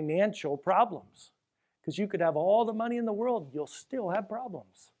financial problems. Because you could have all the money in the world, you'll still have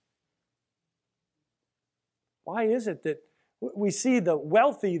problems. Why is it that we see the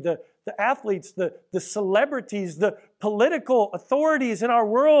wealthy, the athletes, the celebrities, the political authorities in our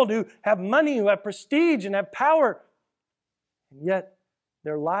world who have money, who have prestige and have power, and yet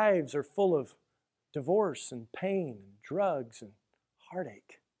their lives are full of divorce and pain and drugs and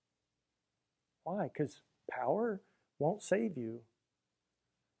heartache? Why? Because power won't save you.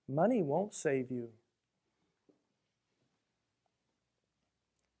 Money won't save you.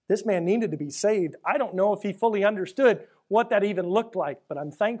 This man needed to be saved. I don't know if he fully understood what that even looked like, but I'm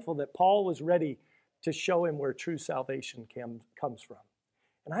thankful that Paul was ready to show him where true salvation comes from.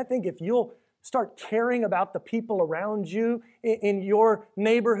 And I think if you'll start caring about the people around you in your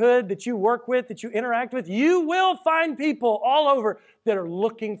neighborhood that you work with, that you interact with, you will find people all over that are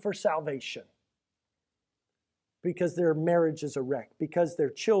looking for salvation. Because their marriage is a wreck, because their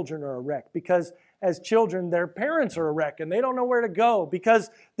children are a wreck, because as children their parents are a wreck and they don't know where to go,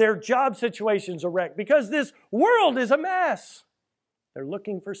 because their job situation's a wreck, because this world is a mess. They're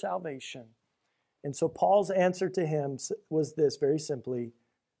looking for salvation. And so Paul's answer to him was this, very simply: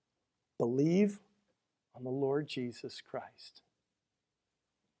 believe on the Lord Jesus Christ,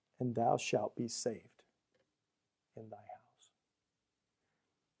 and thou shalt be saved in thy house.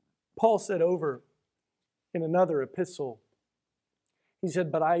 Paul said over in another epistle, he said,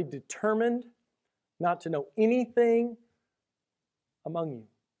 but I determined not to know anything among you.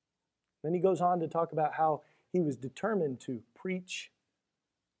 Then he goes on to talk about how he was determined to preach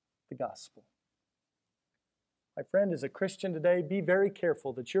the gospel. My friend, as a Christian today, be very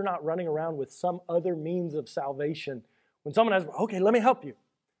careful that you're not running around with some other means of salvation. When someone asks, okay, let me help you.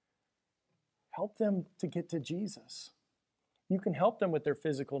 Help them to get to Jesus. You can help them with their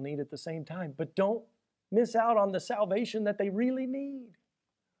physical need at the same time, but don't miss out on the salvation that they really need.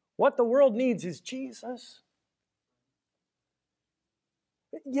 What the world needs is Jesus.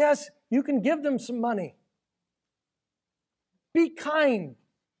 Yes, you can give them some money. Be kind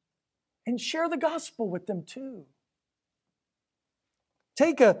and share the gospel with them too.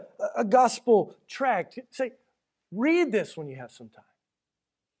 Take a gospel tract. Say, read this when you have some time.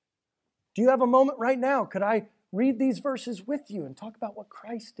 Do you have a moment right now? Could I read these verses with you and talk about what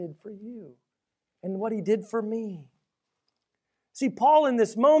Christ did for you and what He did for me? See, Paul in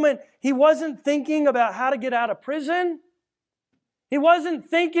this moment, he wasn't thinking about how to get out of prison. He wasn't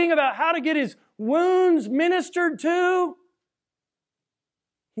thinking about how to get his wounds ministered to.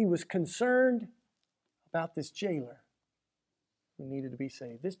 He was concerned about this jailer who needed to be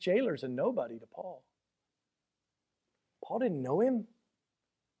saved. This jailer's a nobody to Paul. Paul didn't know him,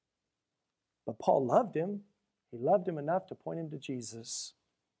 but Paul loved him. He loved him enough to point him to Jesus.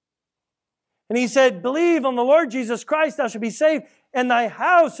 And he said, believe on the Lord Jesus Christ, thou shalt be saved, and thy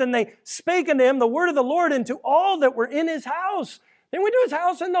house. And they spake unto him the word of the Lord unto all that were in his house. They went to his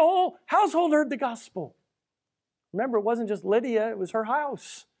house, and the whole household heard the gospel. Remember, it wasn't just Lydia, it was her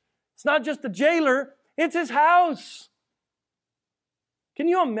house. It's not just the jailer, it's his house. Can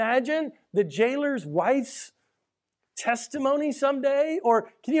you imagine the jailer's wife's testimony someday?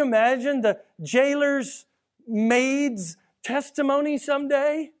 Or can you imagine the jailer's maid's testimony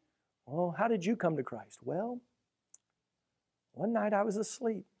someday? Well, how did you come to Christ? Well, one night I was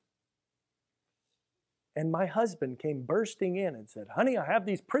asleep. And my husband came bursting in and said, honey, I have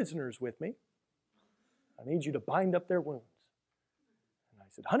these prisoners with me. I need you to bind up their wounds. And I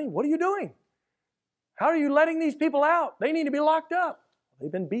said, honey, what are you doing? How are you letting these people out? They need to be locked up.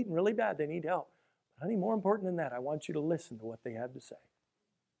 They've been beaten really bad. They need help. But honey, more important than that, I want you to listen to what they have to say.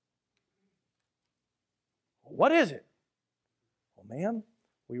 Well, what is it? Well, ma'am,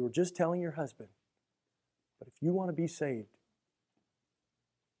 we were just telling your husband, but if you want to be saved,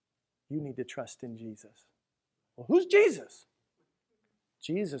 you need to trust in Jesus. Well, who's Jesus?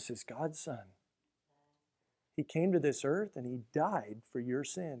 Jesus is God's Son. He came to this earth and He died for your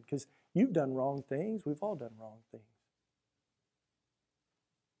sin because you've done wrong things. We've all done wrong things.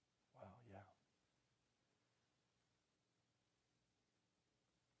 Well, yeah.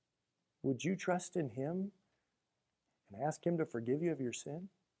 Would you trust in Him and ask Him to forgive you of your sin?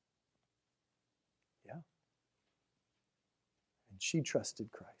 Yeah. And she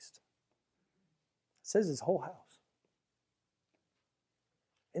trusted Christ. It says his whole house.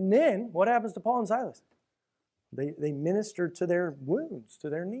 And then, what happens to Paul and Silas? They ministered to their wounds, to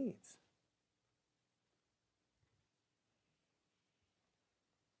their needs.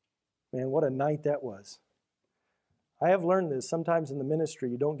 Man, what a night that was. I have learned this. Sometimes in the ministry,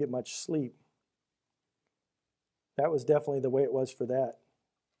 you don't get much sleep. That was definitely the way it was for that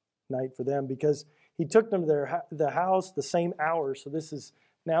night for them, because he took them to the house the same hour. So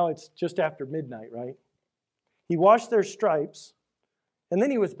now it's just after midnight, right? He washed their stripes, and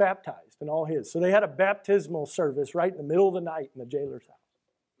then he was baptized in all his. So they had a baptismal service right in the middle of the night in the jailer's house.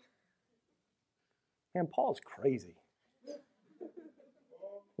 Man, Paul's crazy.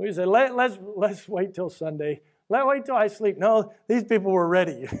 We said, let's wait till Sunday. Let's wait till I sleep. No, these people were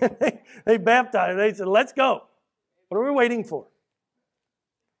ready. They baptized. They said, let's go. What are we waiting for?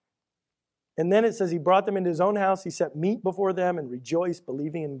 And then it says he brought them into his own house. He set meat before them and rejoiced,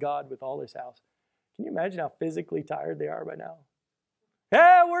 believing in God with all his house. Can you imagine how physically tired they are by now?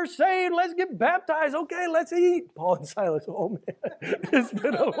 Hey, we're saved. Let's get baptized. Okay, let's eat. Paul and Silas, oh man, it's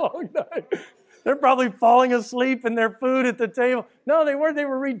been a long night. They're probably falling asleep in their food at the table. No, they weren't. They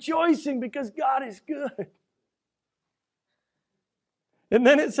were rejoicing because God is good. And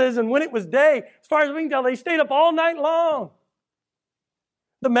then it says, and when it was day, as far as we can tell, they stayed up all night long.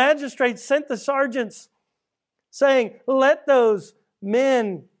 The magistrates sent the sergeants saying, let those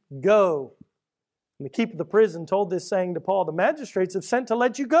men go. And the keeper of the prison told this saying to Paul, the magistrates have sent to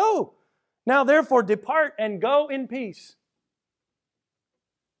let you go. Now therefore depart and go in peace.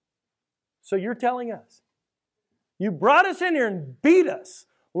 So you're telling us, you brought us in here and beat us,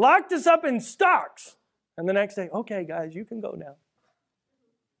 locked us up in stocks, and the next day, okay guys, you can go now.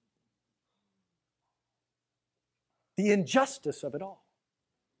 The injustice of it all.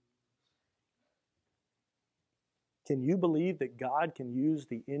 Can you believe that God can use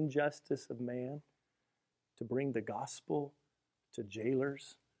the injustice of man to bring the gospel to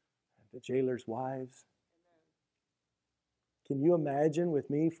jailers and the jailers' wives? Can you imagine with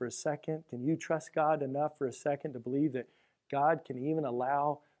me for a second? Can you trust God enough for a second to believe that God can even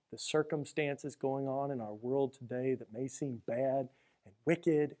allow the circumstances going on in our world today that may seem bad and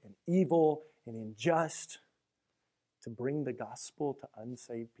wicked and evil and unjust to bring the gospel to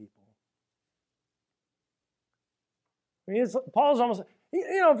unsaved people? I mean, Paul's almost,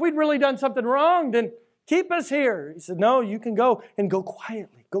 if we'd really done something wrong, then keep us here. He said, no, you can go and go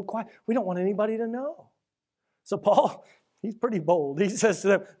quietly. Go quiet. We don't want anybody to know. So Paul, he's pretty bold. He says to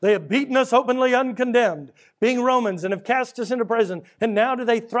them, they have beaten us openly uncondemned, being Romans, and have cast us into prison. And now do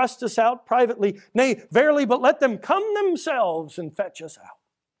they thrust us out privately? Nay, verily, but let them come themselves and fetch us out.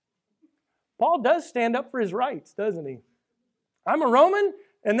 Paul does stand up for his rights, doesn't he? I'm a Roman,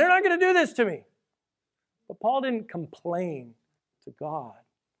 and they're not going to do this to me. But Paul didn't complain to God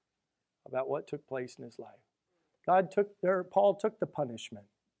about what took place in his life. Paul took the punishment,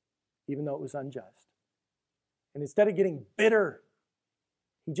 even though it was unjust. And instead of getting bitter,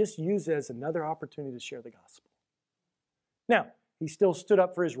 he just used it as another opportunity to share the gospel. Now, he still stood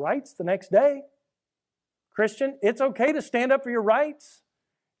up for his rights the next day. Christian, it's okay to stand up for your rights.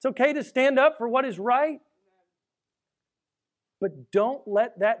 It's okay to stand up for what is right. But don't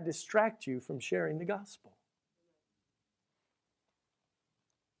let that distract you from sharing the gospel.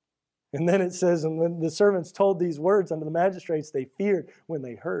 And then it says, and when the servants told these words unto the magistrates, they feared when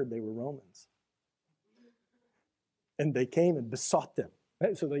they heard they were Romans. And they came and besought them.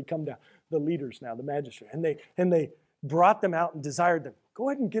 So they come down, the leaders now, the magistrates, and they brought them out and desired them, go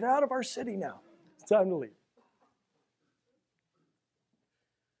ahead and get out of our city now. It's time to leave.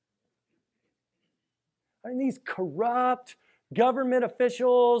 I mean, these corrupt government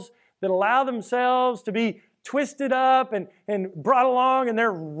officials that allow themselves to be twisted up and brought along, and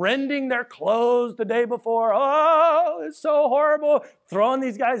they're rending their clothes the day before. Oh, it's so horrible. Throwing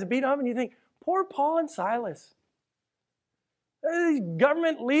these guys a beat up, and you think, poor Paul and Silas. These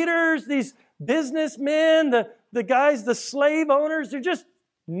government leaders, these businessmen, the guys, the slave owners, they're just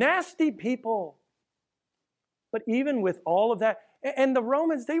nasty people. But even with all of that, and the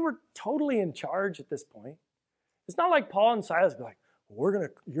Romans, they were totally in charge at this point. It's not like Paul and Silas be like,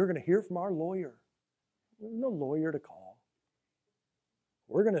 you're going to hear from our lawyer. There's no lawyer to call.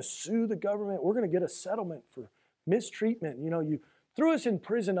 We're going to sue the government. We're going to get a settlement for mistreatment. You threw us in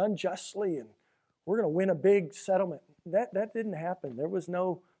prison unjustly, and we're going to win a big settlement. That didn't happen. There was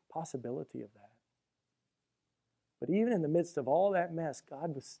no possibility of that. But even in the midst of all that mess,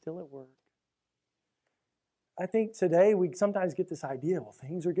 God was still at work. I think today we sometimes get this idea, well,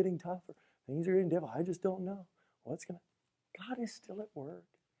 things are getting tougher. Things are getting difficult. I just don't know. God is still at work.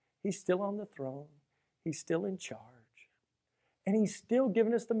 He's still on the throne. He's still in charge. And he's still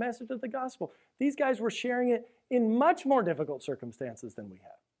giving us the message of the gospel. These guys were sharing it in much more difficult circumstances than we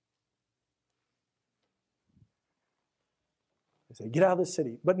have. They say, get out of the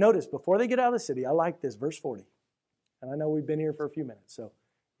city. But notice, before they get out of the city, I like this, verse 40. And I know we've been here for a few minutes, so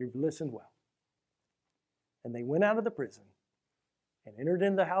You've listened well. And they went out of the prison and entered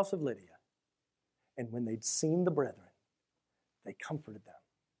into the house of Lydia. And when they'd seen the brethren, they comforted them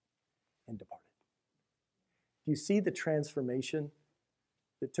and departed. Do you see the transformation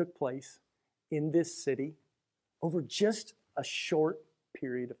that took place in this city over just a short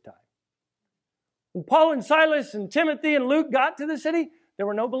period of time? When Paul and Silas and Timothy and Luke got to the city, there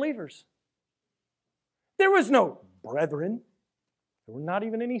were no believers. There was no brethren. There were not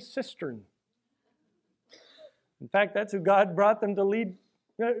even any sisters. In fact, that's who God brought them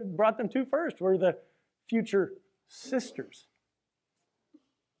to first, were the future sisters.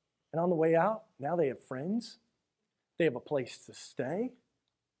 And on the way out, now they have friends. They have a place to stay.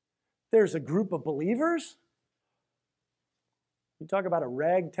 There's a group of believers. You talk about a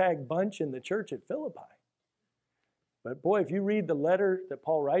ragtag bunch in the church at Philippi. But boy, if you read the letter that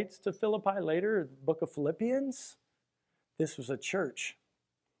Paul writes to Philippi later, the book of Philippians, this was a church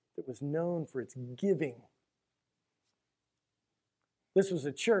that was known for its giving. This was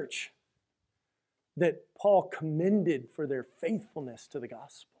a church that Paul commended for their faithfulness to the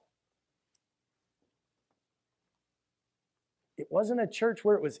gospel. It wasn't a church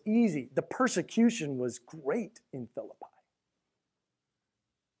where it was easy. The persecution was great in Philippi.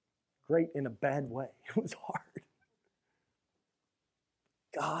 Great in a bad way. It was hard.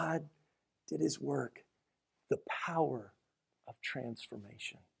 God did his work. The power of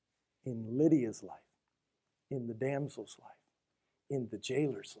transformation in Lydia's life, in the damsel's life, in the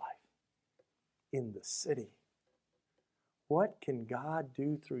jailer's life, in the city. What can God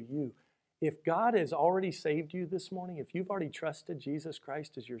do through you? If God has already saved you this morning, if you've already trusted Jesus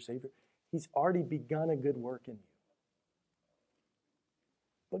Christ as your Savior, he's already begun a good work in you.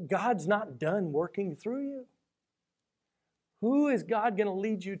 But God's not done working through you. Who is God going to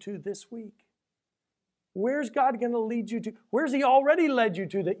lead you to this week? Where's God going to lead you to? Where's he already led you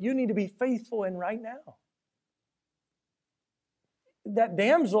to that you need to be faithful in right now? That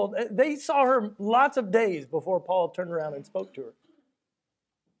damsel, they saw her lots of days before Paul turned around and spoke to her.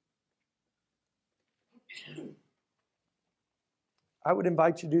 I would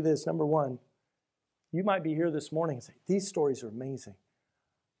invite you to do this. Number one, you might be here this morning and say, these stories are amazing.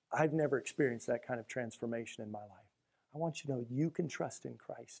 I've never experienced that kind of transformation in my life. I want you to know you can trust in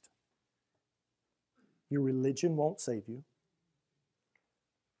Christ. Your religion won't save you.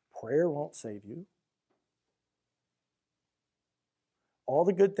 Prayer won't save you. All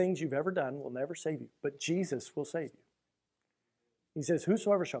the good things you've ever done will never save you, but Jesus will save you. He says,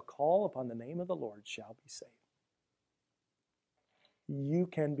 whosoever shall call upon the name of the Lord shall be saved. You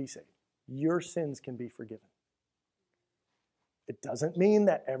can be saved. Your sins can be forgiven. It doesn't mean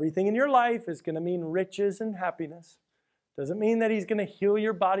that everything in your life is going to mean riches and happiness. It doesn't mean that he's going to heal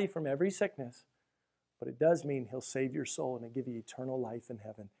your body from every sickness. But it does mean he'll save your soul and give you eternal life in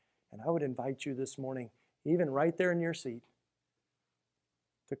heaven. And I would invite you this morning, even right there in your seat,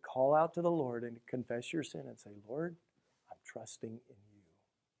 to call out to the Lord and confess your sin and say, Lord, I'm trusting in you.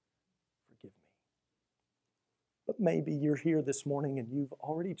 Forgive me. But maybe you're here this morning and you've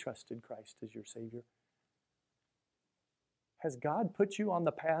already trusted Christ as your Savior. Has God put you on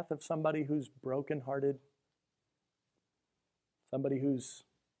the path of somebody who's brokenhearted? Somebody who's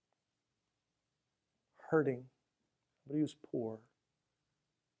hurting? Somebody who's poor?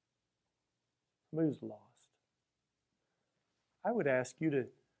 Somebody who's lost? I would ask you to,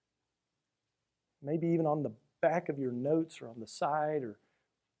 maybe even on the back of your notes or on the side or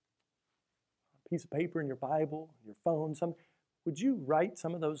a piece of paper in your Bible, your phone, would you write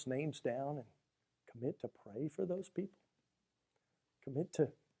some of those names down and commit to pray for those people? Commit to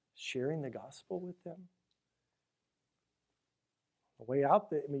sharing the gospel with them? The way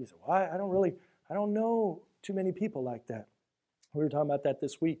out there, you say, well, I don't know too many people like that. We were talking about that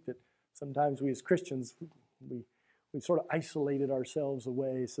this week, that sometimes we as Christians, we sort of isolated ourselves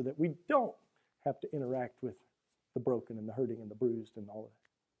away so that we don't have to interact with the broken and the hurting and the bruised and all of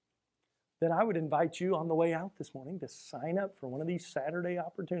that. Then I would invite you on the way out this morning to sign up for one of these Saturday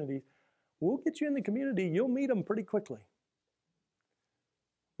opportunities. We'll get you in the community. You'll meet them pretty quickly.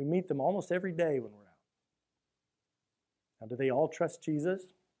 We meet them almost every day when we're out. Now, do they all trust Jesus?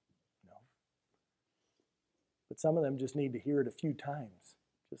 No. But some of them just need to hear it a few times,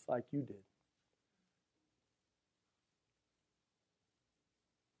 just like you did.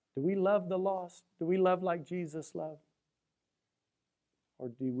 Do we love the lost? Do we love like Jesus loved? Or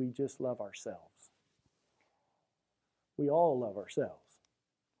do we just love ourselves? We all love ourselves,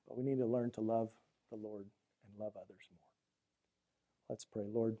 but we need to learn to love the Lord and love others more. Let's pray.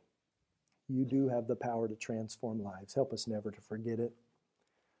 Lord, you do have the power to transform lives. Help us never to forget it.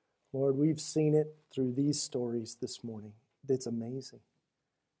 Lord, we've seen it through these stories this morning. It's amazing.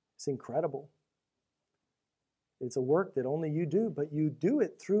 It's incredible. It's a work that only you do, but you do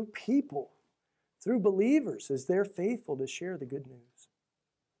it through people, through believers, as they're faithful to share the good news.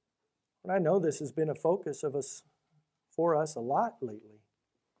 And I know this has been a focus for us a lot lately.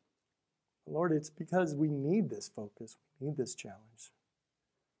 Lord, it's because we need this focus. We need this challenge.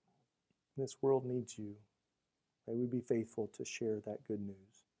 This world needs you. May we be faithful to share that good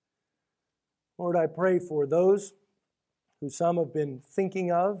news. Lord, I pray for those who some have been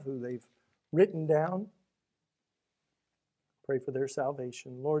thinking of, who they've written down. Pray for their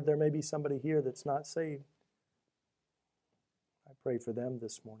salvation. Lord, there may be somebody here that's not saved. I pray for them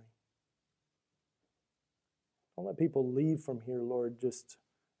this morning. Don't let people leave from here, Lord, just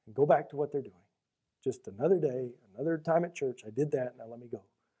go back to what they're doing. Just another day, another time at church. I did that, now let me go.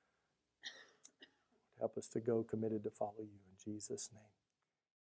 Help us to go committed to follow you in Jesus' name.